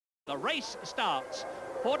The race starts.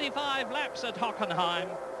 45 laps at Hockenheim.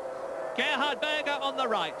 Gerhard Berger on the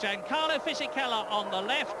right, Giancarlo Fisichella on the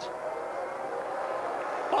left.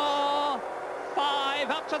 4, 5,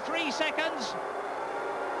 up to 3 seconds.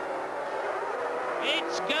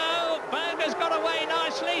 It's go. Berger's got away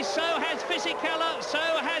nicely, so has Fisichella, so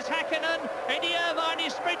has Hakkinen. Eddie Irvine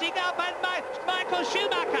is sprinting up, and Michael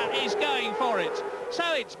Schumacher is going for it. So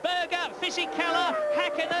it's Berger, Fisichella,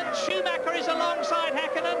 Hakkinen. Schumacher is alongside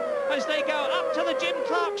Hakkinen as they go up to the Jim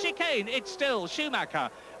Clark chicane. It's still Schumacher,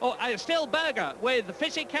 or still Berger with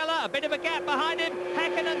Fisichella, a bit of a gap behind him.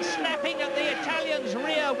 Hakkinen snapping at the Italian's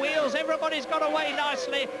rear wheels. Everybody's got away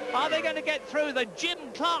nicely. Are they going to get through the Jim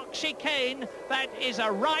Clark chicane? That is a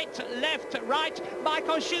right, left, right.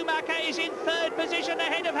 Michael Schumacher is in third position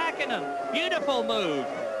ahead of Hakkinen. Beautiful move.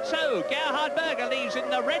 So Gerhard Berger leaves in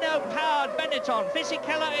the Renault-powered Benetton,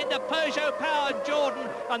 Fisichella in the Peugeot-powered Jordan,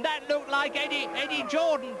 and that looked like Eddie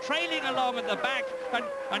Jordan trailing along at the back,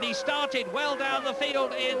 and he started well down the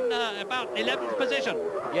field in about 11th position.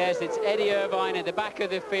 Yes, it's Eddie Irvine at the back of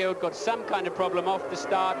the field, got some kind of problem off the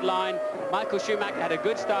start line. Michael Schumacher had a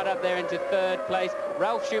good start up there into third place.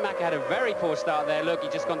 Ralf Schumacher had a very poor start there. Look,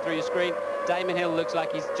 he's just gone through your screen. Damon Hill looks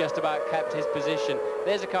like he's just about kept his position.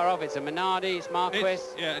 There's a car off. It's a Minardi. It's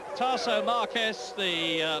Marquez. Yeah, Tasso Marquez,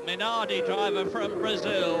 the Minardi driver from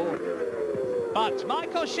Brazil. But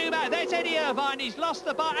Michael Schumacher, there's Eddie Irvine. He's lost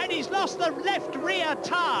the bar, and he's lost the left rear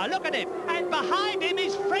tyre. Look at him. And behind him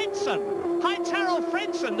is Frentzen. Heinz-Harald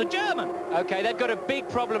Frentzen, the German. OK, they've got a big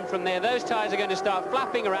problem from there. Those tyres are going to start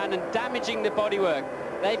flapping around and damaging the bodywork.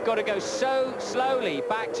 They've got to go so slowly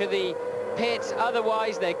back to the pits,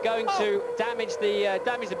 otherwise they're going to damage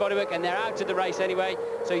the bodywork, and they're out of the race anyway,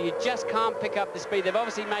 so you just can't pick up the speed. They've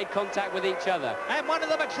obviously made contact with each other. And one of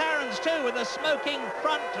the McLarens too, with a smoking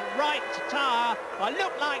front right tyre. I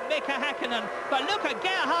look like Mika Hakkinen, but look at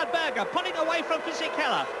Gerhard Berger pulling away from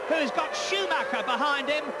Fisichella, who's got Schumacher behind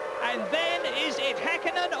him. And then is it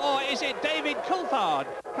Hakkinen or is it David Coulthard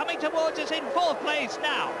coming towards us in fourth place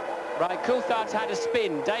now? Right, Coulthard's had a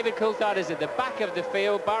spin. David Coulthard is at the back of the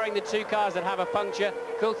field, barring the two cars that have a puncture.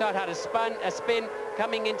 Coulthard had a spin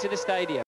coming into the stadium.